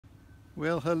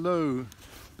Well, hello,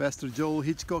 Pastor Joel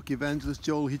Hitchcock, Evangelist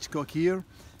Joel Hitchcock here,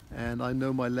 and I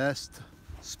know my last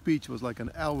speech was like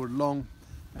an hour long,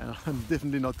 and I'm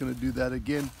definitely not going to do that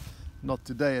again, not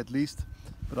today at least.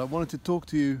 But I wanted to talk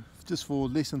to you just for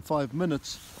less than 5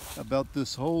 minutes about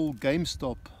this whole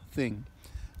GameStop thing.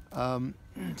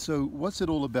 So what's it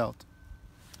all about?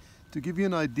 To give you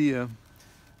an idea,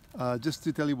 just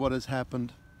to tell you what has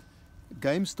happened,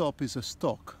 GameStop is a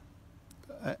stock,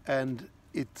 and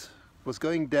it was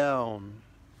going down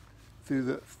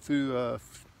through a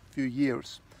few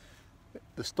years.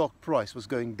 The stock price was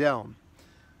going down,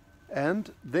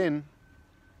 and then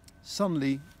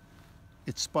suddenly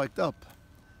it spiked up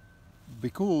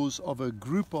because of a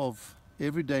group of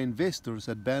everyday investors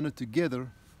that banded together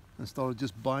and started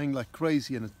just buying like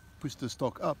crazy, and it pushed the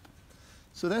stock up.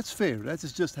 So that's fair. That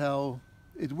is just how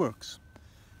it works.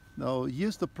 Now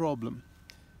here's the problem.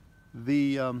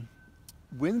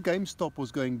 When GameStop was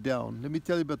going down, let me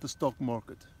tell you about the stock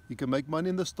market. You can make money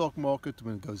in the stock market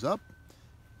when it goes up,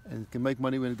 and you can make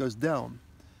money when it goes down.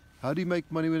 How do you make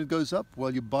money when it goes up?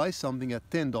 Well, you buy something at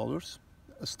 $10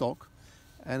 a stock,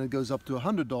 and it goes up to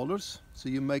 $100, so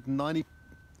you make $90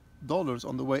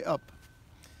 on the way up.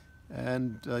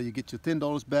 And you get your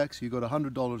 $10 back, so you got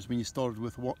 $100 when you started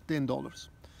with $10.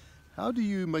 How do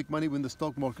you make money when the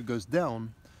stock market goes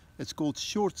down? It's called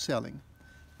short selling.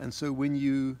 And so when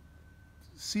you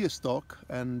see a stock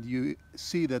and you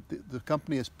see that the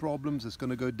company has problems, it's going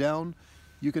to go down,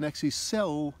 you can actually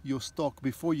sell your stock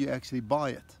before you actually buy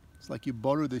it. It's like you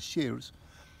borrow the shares.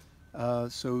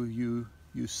 So you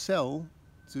sell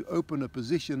to open a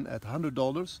position at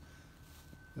 $100.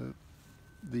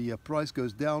 The price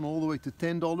goes down all the way to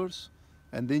 $10,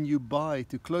 and then you buy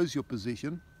to close your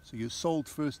position. So you sold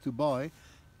first to buy,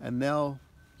 and now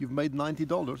you've made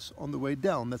 $90 on the way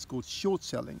down. That's called short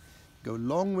selling. Go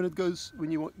long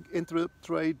when you enter a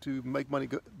trade to make money,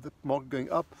 the market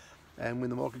going up, and when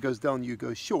the market goes down, you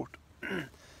go short.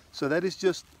 So that is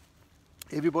just,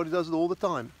 everybody does it all the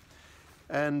time.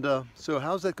 And so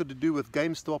how's that got to do with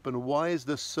GameStop, and why is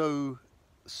this so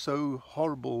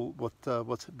horrible?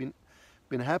 What's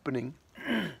been happening?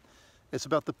 It's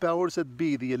about the powers that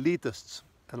be, the elitists,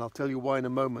 and I'll tell you why in a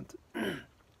moment.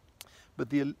 But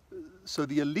so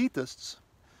the elitists,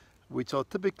 which are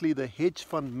typically the hedge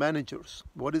fund managers.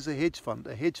 What is a hedge fund?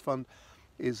 A hedge fund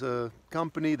is a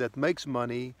company that makes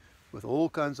money with all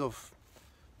kinds of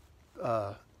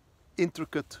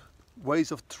intricate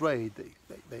ways of trade.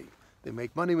 They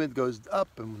make money when it goes up,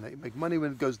 and they make money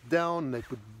when it goes down, and they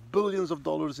put billions of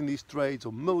dollars in these trades,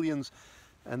 or millions,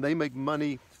 and they make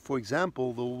money. For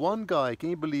example, the one guy, can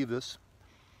you believe this?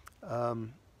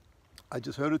 I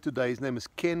just heard it today. His name is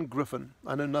Ken Griffin.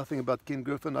 I know nothing about Ken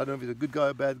Griffin. I don't know if he's a good guy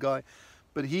or a bad guy,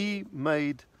 but he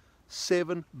made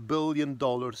 $7 billion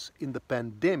in the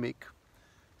pandemic.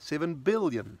 $7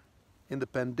 billion in the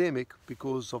pandemic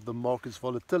because of the market's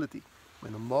volatility.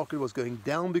 When the market was going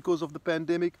down because of the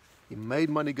pandemic, he made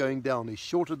money going down. He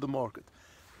shorted the market.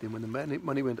 Then when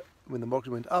the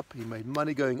market went up, he made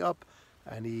money going up,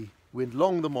 and he went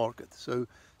long the market. So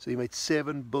he made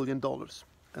 $7 billion.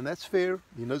 And that's fair.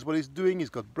 He knows what he's doing. He's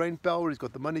got brain power. He's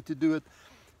got the money to do it.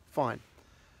 Fine.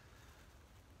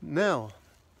 Now,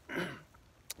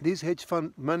 these hedge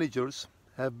fund managers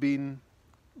have been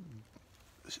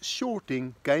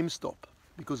shorting GameStop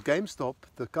because GameStop,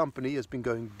 the company, has been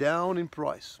going down in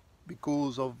price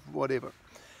because of whatever.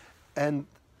 And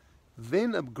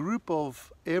then a group of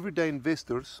everyday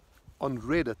investors on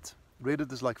Reddit.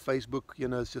 Reddit is like Facebook,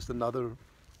 it's just another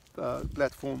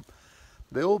platform.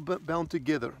 They all bound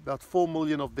together, about 4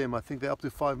 million of them. I think they're up to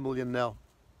 5 million now.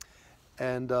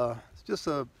 And it's just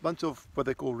a bunch of what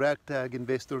they call ragtag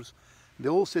investors. They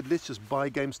all said, let's just buy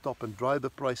GameStop and drive the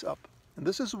price up. And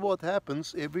this is what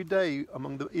happens every day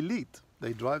among the elite.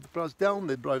 They drive the price down,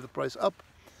 they drive the price up.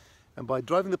 And by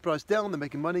driving the price down, they're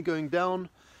making money going down.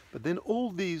 But then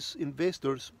all these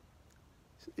investors,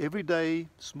 everyday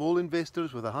small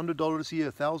investors with $100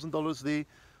 here, $1,000 there,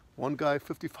 one guy,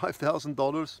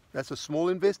 $55,000. That's a small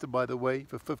investor, by the way,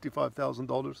 for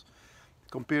 $55,000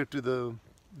 compared to the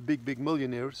big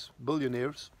millionaires,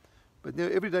 billionaires. But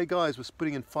everyday guys was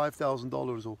putting in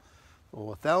 $5,000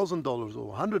 or $1,000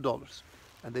 or $100,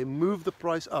 and they moved the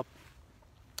price up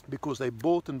because they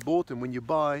bought and bought. And when you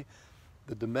buy,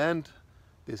 the demand,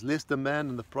 there's less demand,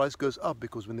 and the price goes up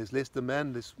because when there's less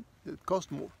demand, it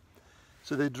costs more.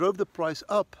 So they drove the price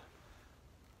up.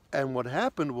 And what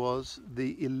happened was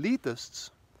the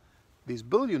elitists, these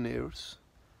billionaires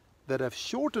that have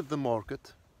shorted the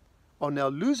market, are now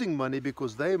losing money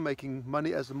because they're making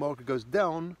money as the market goes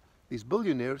down, these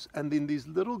billionaires, and then these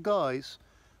little guys,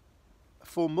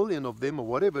 4 million of them or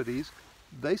whatever it is,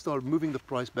 they started moving the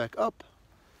price back up,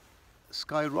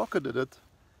 skyrocketed it,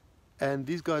 and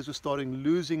these guys were starting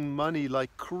losing money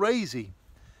like crazy.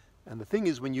 And the thing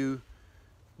is, when you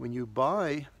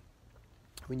buy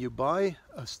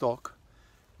a stock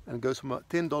and it goes from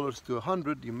 $10 to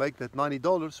 $100, you make that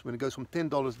 $90. When it goes from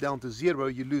 $10 down to zero,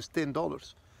 you lose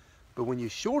 $10. But when you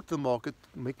short the market,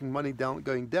 making money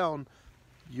going down,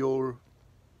 your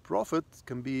profit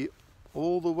can be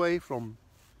all the way from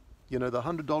the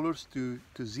 $100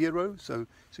 to zero. So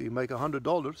you make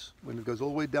 $100. When it goes all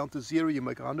the way down to zero, you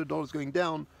make $100 going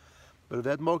down. But if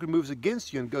that market moves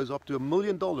against you and goes up to $1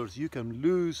 million, you can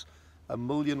lose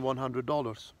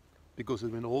 $1,100,000 because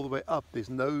it went all the way up. There's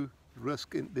no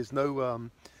risk, there's no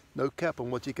cap on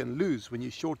what you can lose when you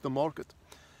short the market.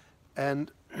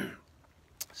 And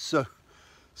so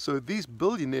these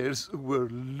billionaires were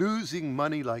losing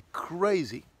money like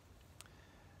crazy.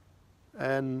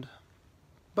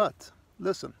 But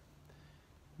listen,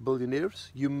 billionaires,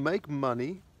 you make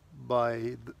money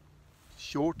by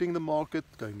shorting the market,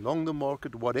 going long the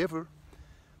market, whatever.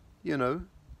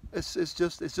 It's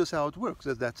just how it works.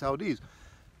 That's how it is.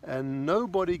 And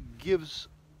nobody gives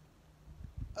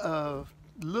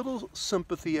little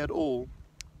sympathy at all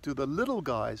to the little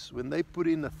guys when they put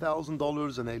in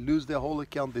 $1,000 and they lose their whole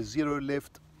account, there's zero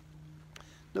left.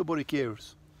 Nobody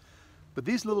cares. But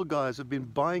these little guys have been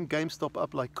buying GameStop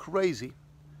up like crazy,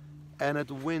 and it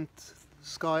went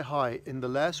sky high. In the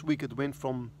last week,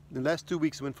 in the last 2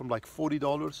 weeks, it went from like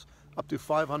 $40 up to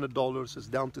 $500. It's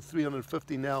down to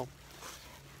 $350 now.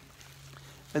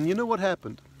 And you know what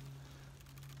happened?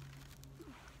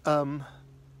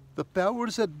 The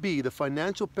powers that be, the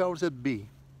financial powers that be,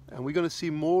 and we're going to see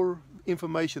more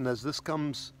information as this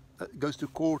goes to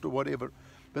court or whatever,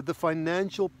 but the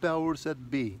financial powers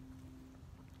that be,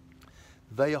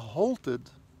 they halted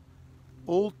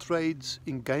all trades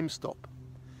in GameStop.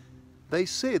 They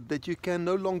said that you can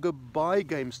no longer buy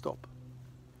GameStop.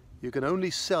 You can only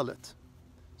sell it.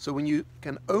 So when you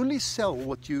can only sell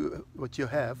what you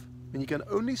have, when you can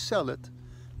only sell it,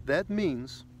 that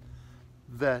means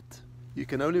that you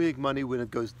can only make money when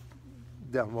it goes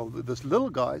down. Well, those little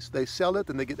guys, they sell it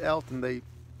and they get out and they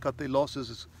cut their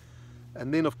losses.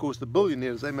 And then, of course, the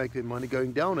billionaires, they make their money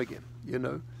going down again,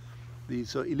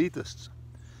 these elitists.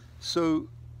 So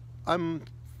I'm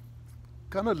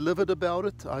kind of livid about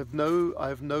it. I have no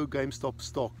GameStop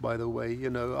stock, by the way.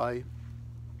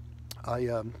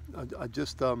 I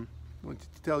just wanted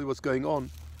to tell you what's going on.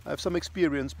 I have some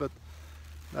experience, but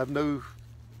I have no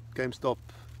GameStop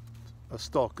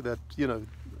stock. That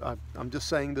I'm just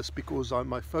saying this because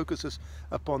my focus is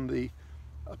upon the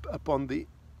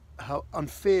how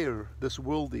unfair this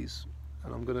world is.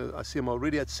 And I see I'm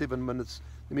already at 7 minutes.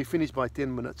 Let me finish by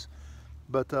 10 minutes.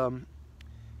 But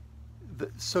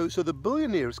so the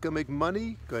billionaires can make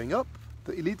money going up,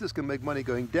 the elitists can make money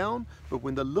going down, but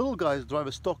when the little guys drive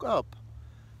a stock up,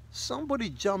 somebody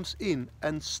jumps in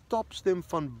and stops them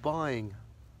from buying,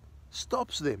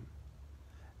 stops them.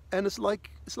 And it's like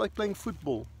playing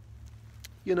football.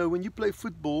 When you play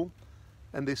football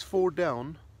and there's 4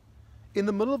 down, in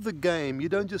the middle of the game, you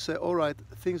don't just say, all right,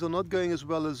 things are not going as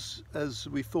well as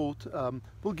we thought,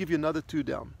 we'll give you another 2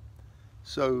 down.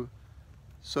 So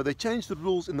they change the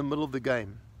rules in the middle of the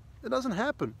game. It doesn't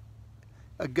happen.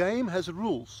 A game has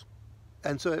rules.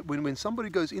 And so when somebody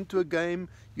goes into a game,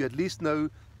 you at least know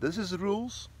this is the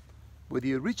rules. Whether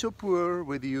you're rich or poor,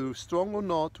 whether you're strong or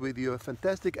not, whether you're a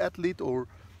fantastic athlete or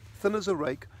thin as a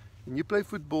rake, when you play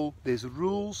football, there's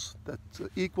rules, that's an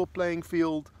equal playing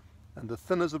field, and the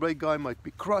thin as a rake guy might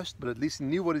be crushed, but at least he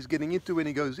knew what he's getting into when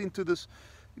he goes into this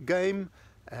game,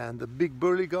 and the big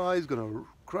burly guy is going to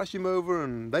crush him over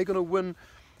and they're going to win,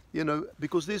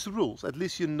 because there's rules. At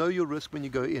least you know your risk when you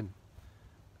go in.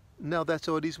 Now that's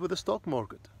how it is with the stock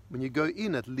market. When you go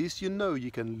in, at least you know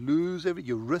you can lose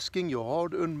you're risking your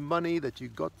hard-earned money that you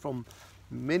got from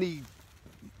many,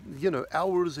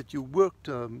 hours that you worked,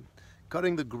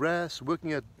 cutting the grass,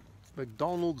 working at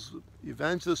McDonald's,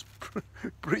 evangelist,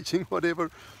 preaching, whatever,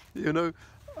 There's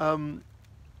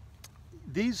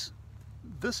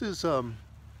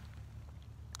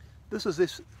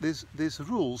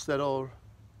rules that are,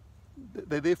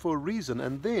 they're there for a reason,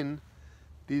 and then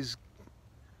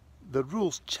the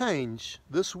rules change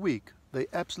this week.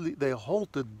 They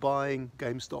halted buying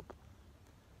GameStop,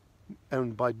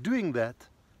 and by doing that,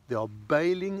 they are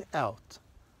bailing out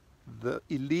the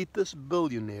elitist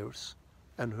billionaires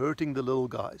and hurting the little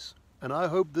guys. And I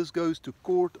hope this goes to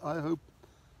court. I hope,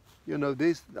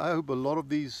 I hope a lot of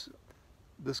this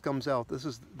comes out.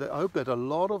 I hope that a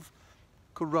lot of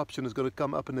corruption is going to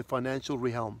come up in the financial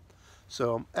realm.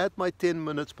 So I'm at my 10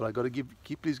 minutes, but I got to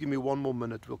please give me 1 more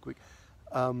minute real quick.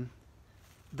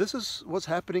 this is what's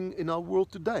happening in our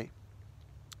world today.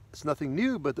 It's nothing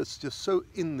new, but it's just so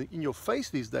in your face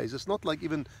these days. It's not like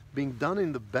even being done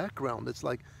in the background. It's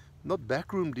like not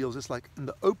backroom deals. It's like in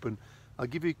the open. I'll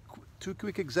give you two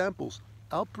quick examples.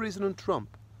 Our President Trump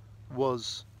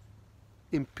was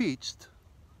impeached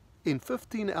in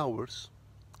 15 hours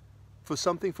for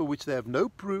something for which they have no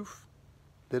proof,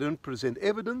 they don't present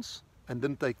evidence, and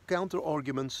didn't take counter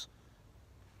arguments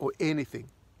or anything.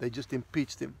 They just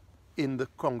impeached him in the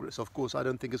Congress. Of course, I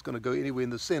don't think it's going to go anywhere in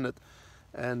the Senate,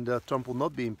 and Trump will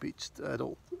not be impeached at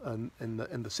all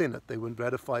in the Senate. They won't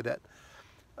ratify that.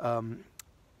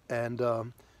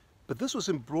 But this was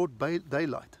in broad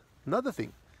daylight. Another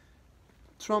thing,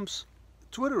 Trump's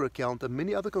Twitter account and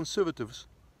many other conservatives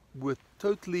were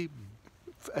totally,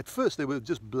 at first they were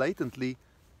just blatantly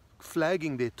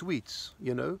flagging their tweets,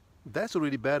 you know. That's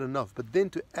already bad enough. But then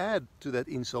to add to that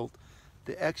insult,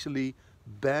 they actually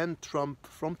banned Trump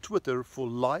from Twitter for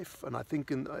life, and I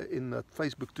think in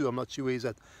Facebook too. I'm not sure where he's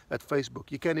at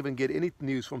Facebook. You can't even get any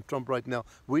news from Trump right now.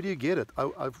 Where do you get it?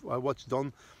 I watched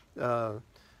Donald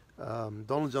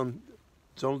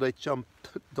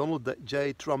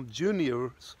J. Trump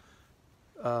Jr.'s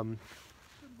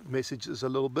messages a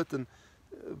little bit, and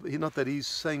not that he's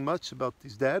saying much about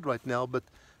his dad right now, but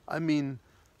I mean,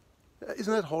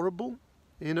 isn't that horrible?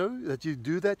 You know, that you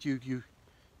do that.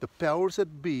 The powers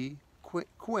that be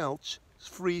quelch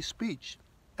free speech.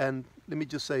 And let me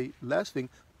just say, last thing,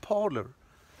 Parler.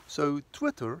 So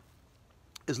Twitter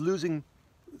is losing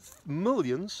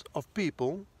millions of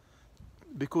people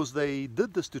because they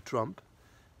did this to Trump,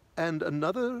 and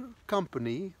another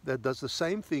company that does the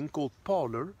same thing called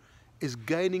Parler is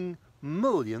gaining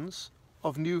millions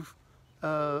of new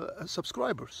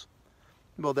subscribers.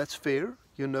 Well, that's fair,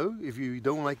 you know. If you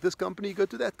don't like this company, you go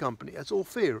to that company. That's all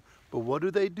fair. But what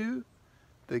do?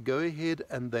 They go ahead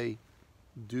and they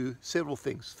do several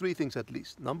things, 3 things at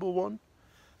least. Number one,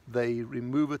 they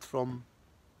remove it from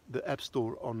the App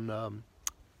Store on the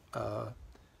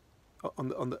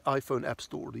iPhone App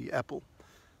Store, the Apple.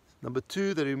 Number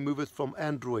 2, they remove it from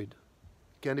Android.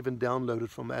 Can't even download it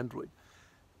from Android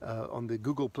on the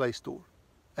Google Play Store.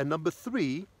 And number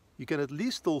 3, you can at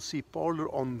least still see Parler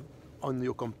on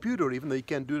your computer, even though you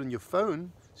can't do it on your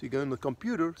phone. So you go on the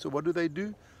computer. So what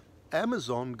do?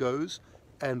 Amazon goes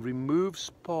and removes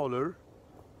Parler,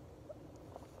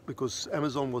 because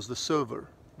Amazon was the server,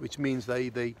 which means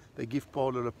they give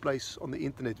Parler a place on the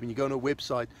internet. When you go on a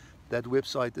website, that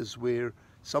website is where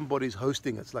somebody's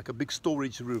hosting it. It's like a big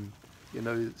storage room. You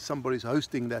know, somebody's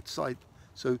hosting that site.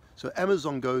 So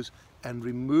Amazon goes and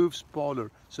removes Parler.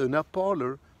 So now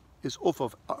Parler is off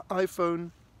of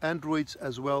iPhone, Androids,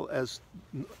 as well as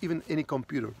even any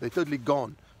computer. They're totally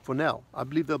gone for now. I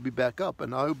believe they'll be back up,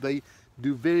 and I hope they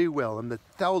do very well, and that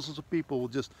thousands of people will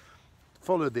just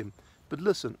follow them. But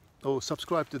listen, or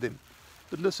subscribe to them.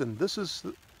 But listen, this is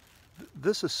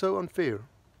so unfair,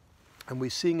 and we're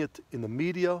seeing it in the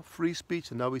media, free speech,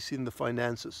 and now we see it in the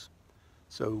finances.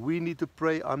 So we need to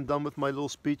pray. I'm done with my little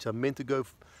speech. I meant to go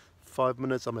 5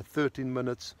 minutes. I'm at 13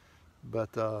 minutes, but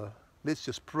let's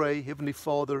just pray. Heavenly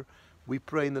Father, we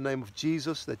pray in the name of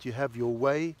Jesus that you have your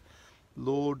way.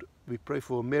 Lord, we pray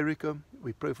for America.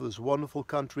 We pray for this wonderful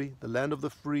country, the land of the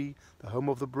free, the home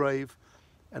of the brave,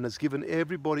 and has given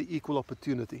everybody equal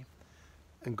opportunity.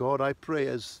 And God, I pray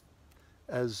as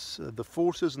the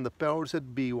forces and the powers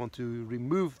that be want to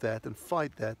remove that and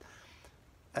fight that,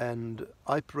 and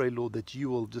I pray, Lord, that you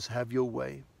will just have your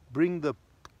way. Bring the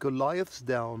Goliaths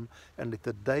down and let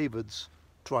the Davids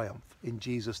triumph. In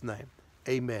Jesus' name,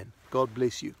 amen. God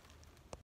bless you.